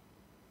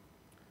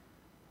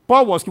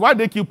 Paul was killed. Why did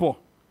they kill Paul?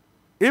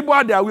 People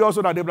had their way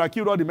also that they would have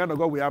killed all the men of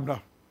God we have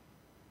now.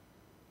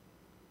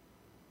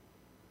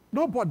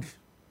 Nobody.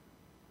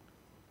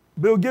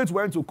 Bill Gates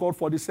went to court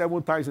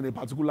 47 times in a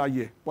particular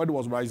year when he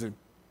was rising.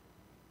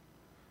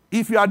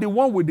 If you are the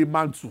one with the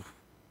mantle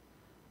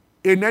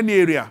in any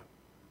area,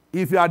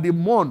 if you are the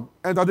one,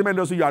 entertainment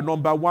industry, you are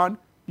number one,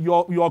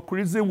 your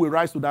criticism will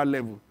rise to that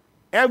level.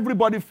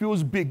 Everybody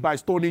feels big by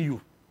stoning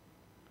you.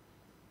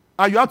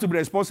 And you have to be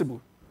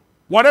responsible.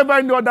 Whatever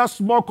any other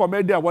small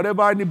comedian,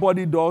 whatever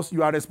anybody does,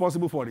 you are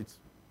responsible for it.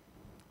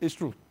 It's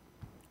true.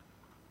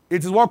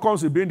 It is what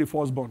comes with being the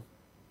firstborn.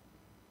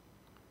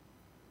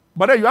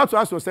 But then you have to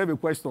ask yourself a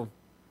question.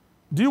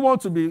 Do you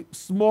want to be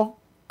small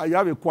and you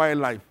have a quiet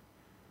life?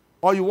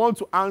 Or you want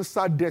to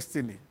answer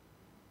destiny,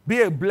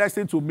 be a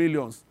blessing to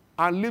millions,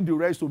 and leave the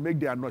rest to make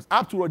their noise?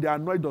 After all, their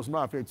noise does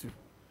not affect you.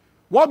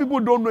 What people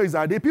don't know is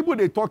that the people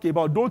they talk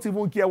about don't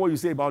even care what you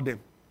say about them.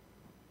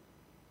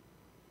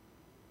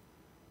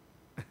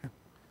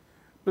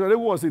 But he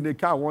was in the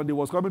car one day,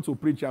 was coming to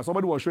preach, and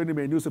somebody was showing him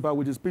a newspaper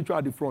with his picture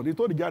at the front. He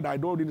told the guy that I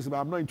don't read newspaper,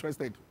 I'm not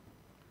interested.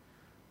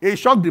 He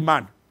shocked the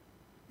man.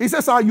 He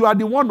says, sir, you are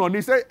the one on.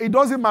 He said, it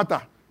doesn't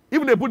matter.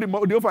 Even they put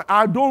the offer,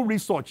 I don't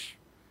research.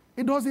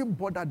 It doesn't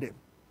bother them.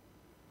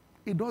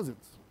 It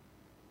doesn't.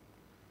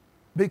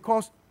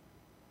 Because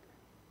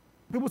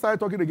people started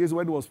talking against him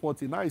when he was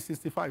 40. Now he's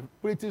 65.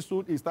 Pretty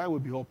soon his time will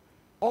be up.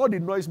 All the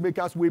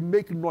noisemakers will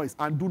make noise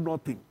and do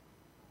nothing.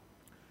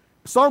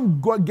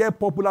 Some get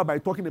popular by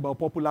talking about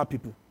popular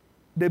people.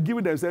 They've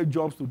given themselves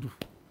jobs to do.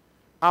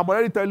 I'm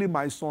already telling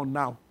my son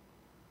now,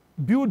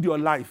 build your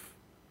life.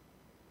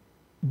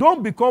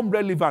 Don't become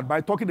relevant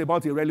by talking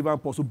about a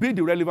relevant person. Be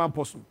the relevant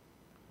person.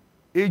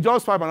 It's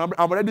just fine. I'm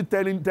already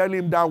telling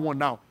him that one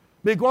now.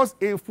 Because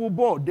in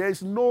football, there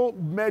is no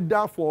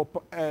medal for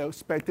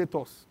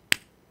spectators.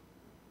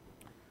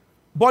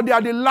 But they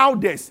are the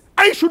loudest.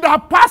 I should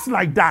have passed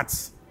like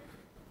that.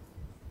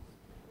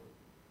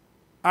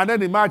 And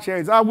then the match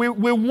ends.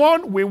 We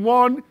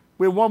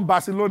won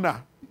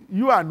Barcelona.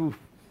 You and who?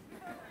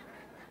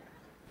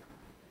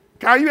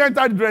 Can you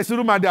enter the dressing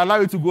room and they allow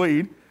you to go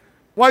in?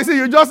 Well, you see,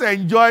 you just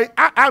enjoy.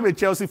 I'm a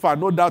Chelsea fan,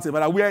 no doubt about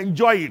that. We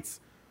enjoy it.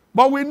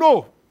 But we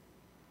know.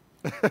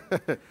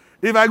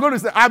 If I go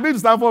to, I've been to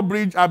Stamford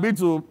Bridge, I've been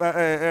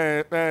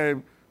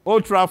to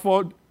Old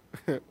Trafford,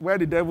 where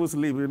the devils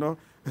live, you know.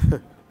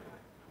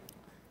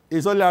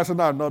 It's only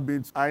Arsenal I've not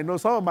been to. I know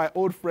some of my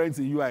old friends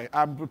in UI.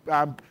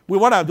 With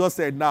what I've just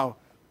said now,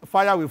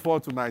 fire will fall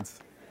tonight.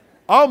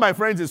 All my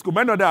friends in school,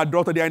 many of them are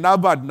doctors. They are in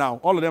Harvard now.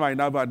 All of them are in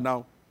Harvard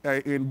now,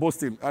 in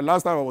Boston. And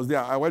last time I was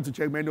there, I went to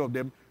check many of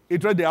them.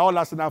 They are all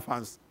Arsenal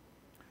fans.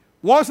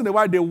 Once in a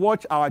while, they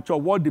watch our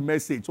church, watch the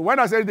message. So when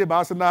I say anything about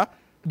Arsenal,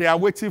 they are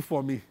waiting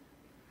for me.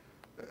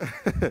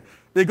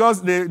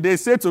 Because they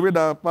say to me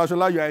that, Pastor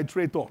Ola, you are a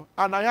traitor.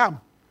 And I am.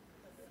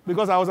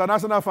 Because I was an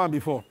Arsenal fan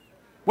before.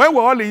 When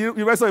we're all in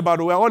University of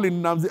Ibadan, we're all in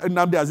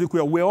Nnamdi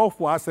Azikiwe, we're all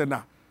for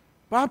Arsenal.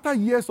 But after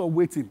years of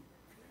waiting,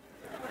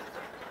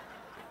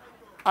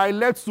 I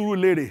left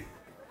Surulere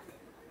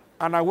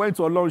and I went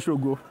to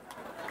Olusola.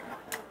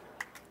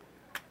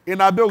 In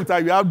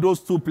Abeokuta, you have those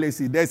two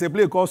places. There's a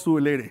place called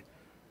Surulere.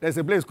 There's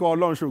a place called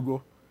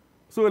Olusola.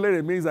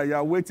 Surulere means that you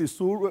are waiting.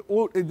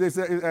 There's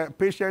a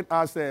patient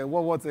has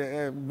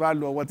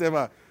value or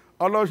whatever.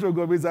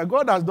 Olusola means that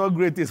God has done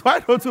great things. Why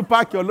don't you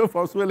pack your load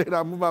from Surulere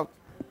and move out?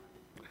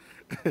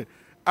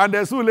 And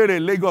there's Surulere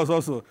in Lagos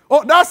also.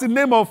 Oh, that's the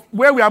name of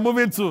where we are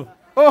moving to.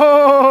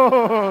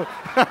 Oh!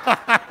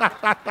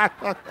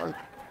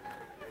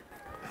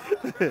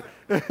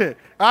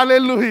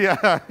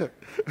 Hallelujah.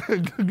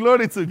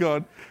 Glory to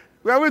God.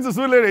 We are going to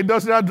Surulere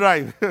Industrial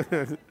Drive.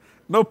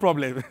 No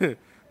problem.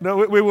 No,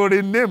 we will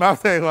rename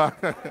after a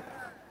while.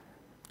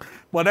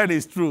 But then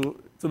it's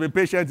true. To be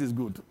patient is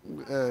good.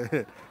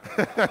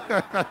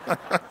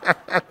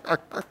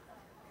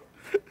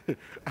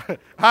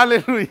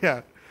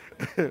 Hallelujah.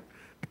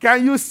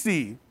 Can you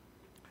see?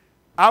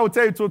 I will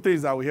tell you two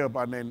things that will help,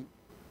 and then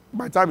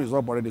my time is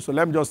up already. So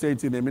let me just say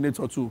it in a minute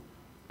or two.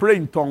 Pray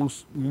in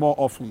tongues more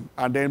often,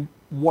 and then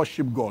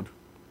worship God.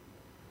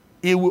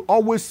 He will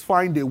always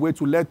find a way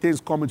to let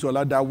things come into your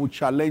life that will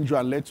challenge you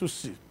and let you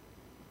see.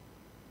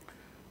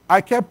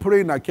 I kept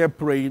praying.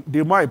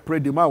 The more I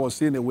prayed, the more I was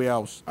seeing a way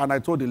out. And I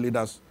told the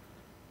leaders,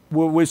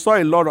 we saw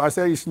a lot. I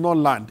said, it's not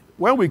land.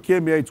 When we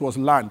came here, it was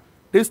land.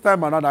 This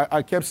time around,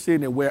 I kept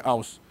seeing a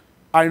warehouse.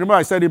 I remember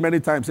I said it many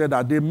times, said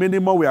that the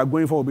minimum we are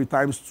going for will be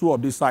times 2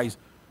 of this size.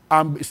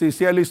 And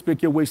sincerely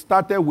speaking, we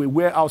started with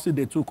warehouses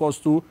they took us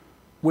to.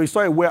 We saw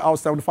a warehouse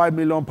 75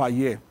 million per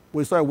year.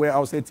 We saw a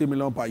warehouse 80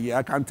 million per year.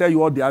 I can tell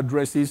you all the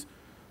addresses.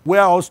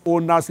 Warehouse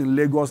owners in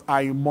Lagos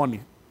are in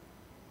money.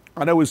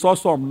 And then we saw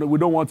some, we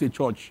don't want a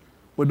church.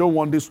 We don't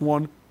want this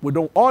one. We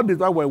don't, all the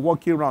time we're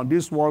walking around,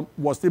 this one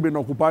was still being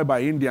occupied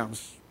by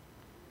Indians.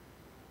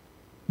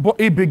 But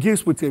it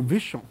begins with a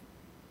vision.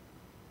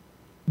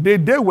 The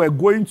day we're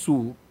going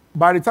to,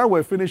 by the time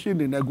we're finishing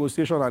the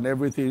negotiation and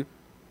everything,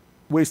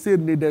 we still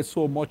needed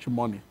so much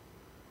money.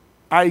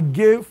 I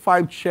gave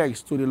 5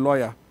 checks to the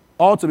lawyer,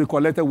 all to be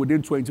collected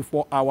within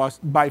 24 hours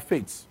by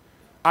faith.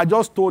 I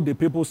just told the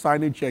people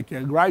signing check,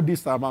 write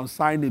this amount,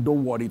 sign it,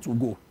 don't worry, to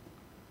go.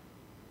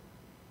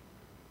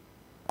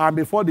 And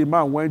before the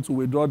man went to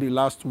withdraw the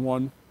last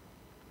one,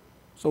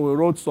 so we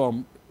wrote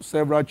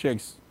several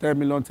checks, 10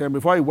 million, 10.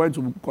 Before he went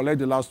to collect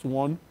the last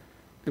one,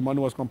 the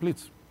money was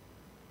complete.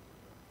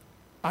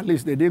 At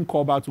least they didn't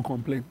call back to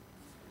complain.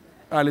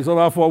 And it's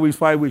over 4 weeks,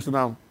 5 weeks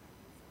now.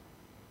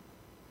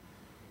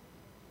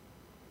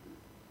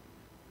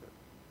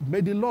 May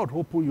the Lord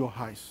open your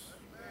eyes.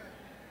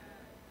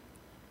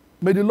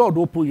 May the Lord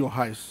open your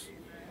eyes.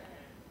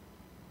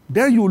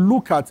 Then you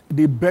look at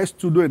the best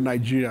studio in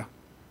Nigeria.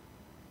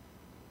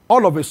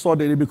 All of a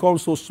sudden, it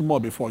becomes so small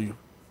before you.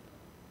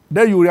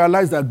 Then you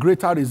realize that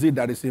greater is it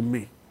that is in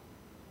me.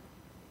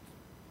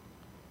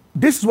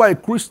 This is why a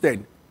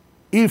Christian,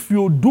 if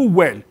you do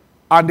well,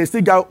 and they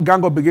still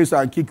gang up against you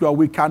and kick you out,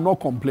 we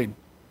cannot complain.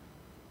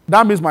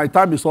 That means my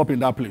time is up in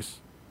that place.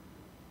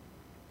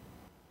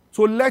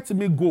 So let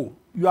me go.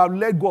 You have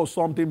let go of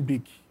something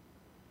big.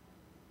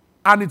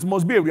 And it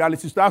must be a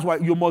reality. So that's why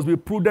you must be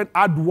prudent,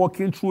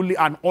 hardworking, truly,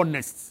 and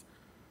honest.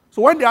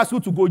 So when they ask you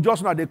to go,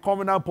 just not the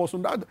covenant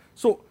person.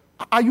 So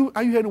are you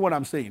hearing what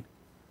I'm saying?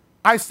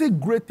 I see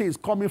great things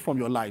coming from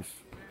your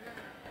life.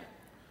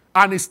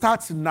 And it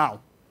starts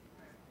now.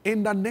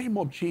 In the name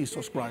of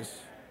Jesus Christ.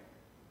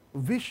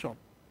 Vision.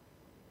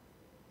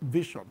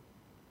 Vision.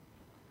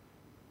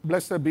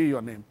 Blessed be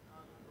your name.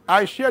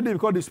 I shared it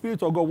because the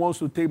Spirit of God wants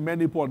to take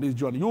many people on this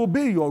journey. You will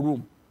be in your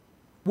room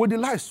with the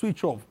light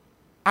switch off,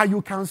 and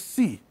you can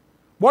see.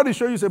 What it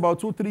shows you is about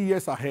 2-3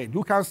 years ahead.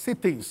 You can see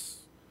things.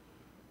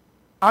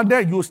 And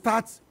then you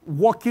start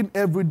walking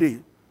every day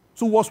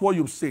towards what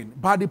you've seen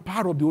by the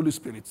power of the Holy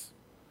Spirit.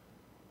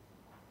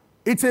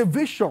 It's a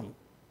vision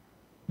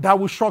that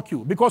will shock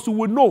you because you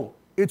will know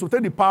it will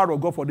take the power of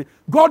God for it.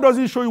 God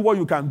doesn't show you what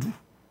you can do.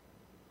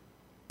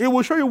 It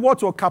will show you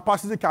what your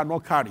capacity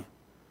cannot carry.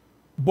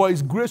 But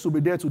His grace will be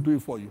there to do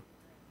it for you.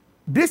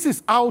 This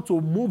is how to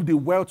move the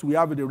wealth we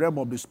have in the realm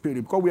of the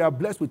Spirit. Because we are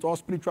blessed with all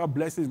spiritual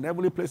blessings in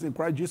heavenly places in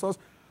Christ Jesus.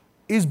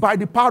 It's by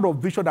the power of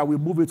vision that we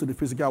move into the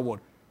physical world.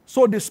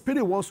 So the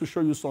Spirit wants to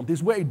show you something.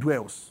 It's where it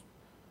dwells.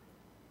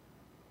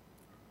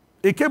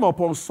 It came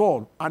upon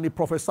Saul and he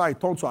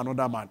prophesied, turned to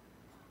another man.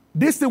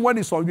 This thing, when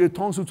it's on you, it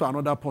turns you to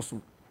another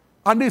person.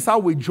 And this is how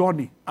we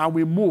journey and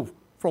we move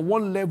from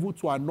one level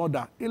to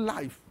another in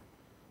life.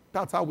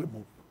 That's how we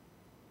move.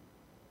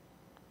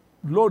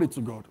 Glory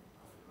to God.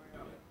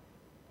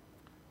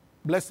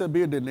 Blessed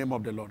be the name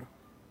of the Lord.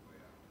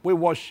 We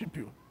worship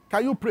you.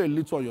 Can you pray a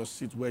little on your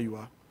seat where you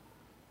are?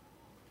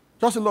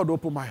 Just the Lord,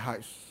 open my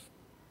eyes.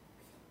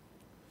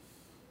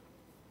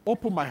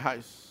 Open my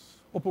eyes.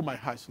 Open my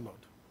eyes, Lord.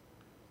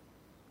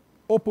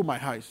 Open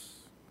my eyes.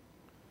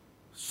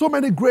 So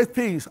many great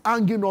things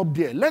hanging up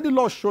there. Let the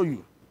Lord show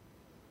you.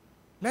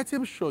 Let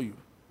him show you.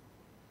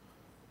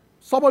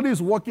 Somebody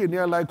is working in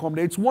airline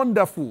company. It's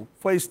wonderful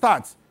for a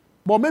start.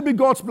 But maybe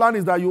God's plan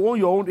is that you own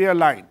your own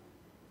airline.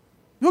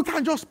 You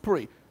can just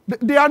pray.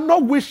 They are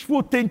not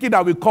wishful thinking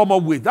that we come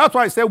up with. That's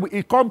why I said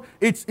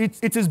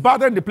it is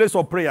better in the place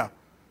of prayer.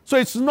 So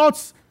it's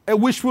not a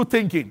wishful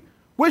thinking.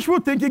 Wishful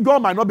thinking,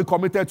 God might not be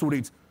committed to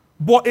it.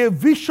 But a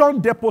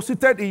vision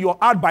deposited in your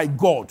heart by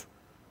God.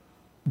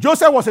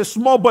 Joseph was a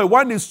small boy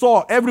when he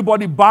saw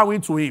everybody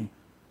bowing to him.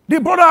 The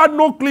brother had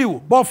no clue,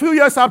 but a few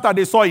years after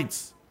they saw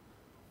it.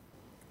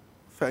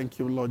 Thank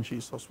you, Lord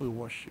Jesus. We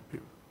worship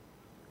you.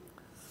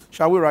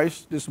 Shall we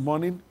rise this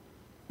morning?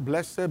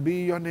 Blessed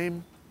be your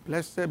name.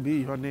 Blessed be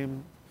your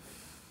name.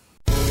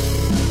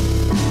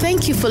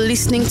 Thank you for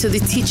listening to the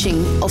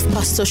teaching of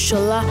Pastor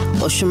Shola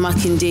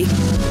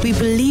Osunmakinde. We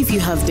believe you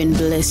have been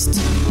blessed.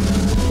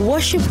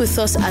 Worship with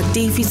us at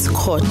David's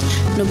Court,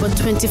 number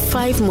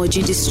 25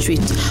 Mojidi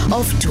Street,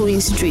 off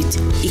Toyin Street,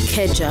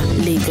 Ikeja,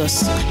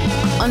 Lagos.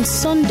 On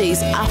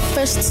Sundays, our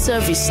first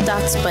service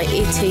starts by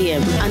 8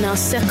 a.m. and our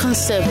second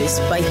service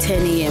by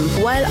 10 a.m.,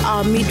 while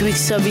our midweek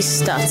service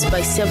starts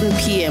by 7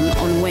 p.m.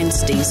 on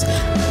Wednesdays.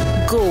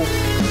 Go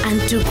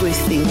and do great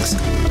things.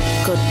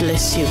 God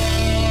bless you.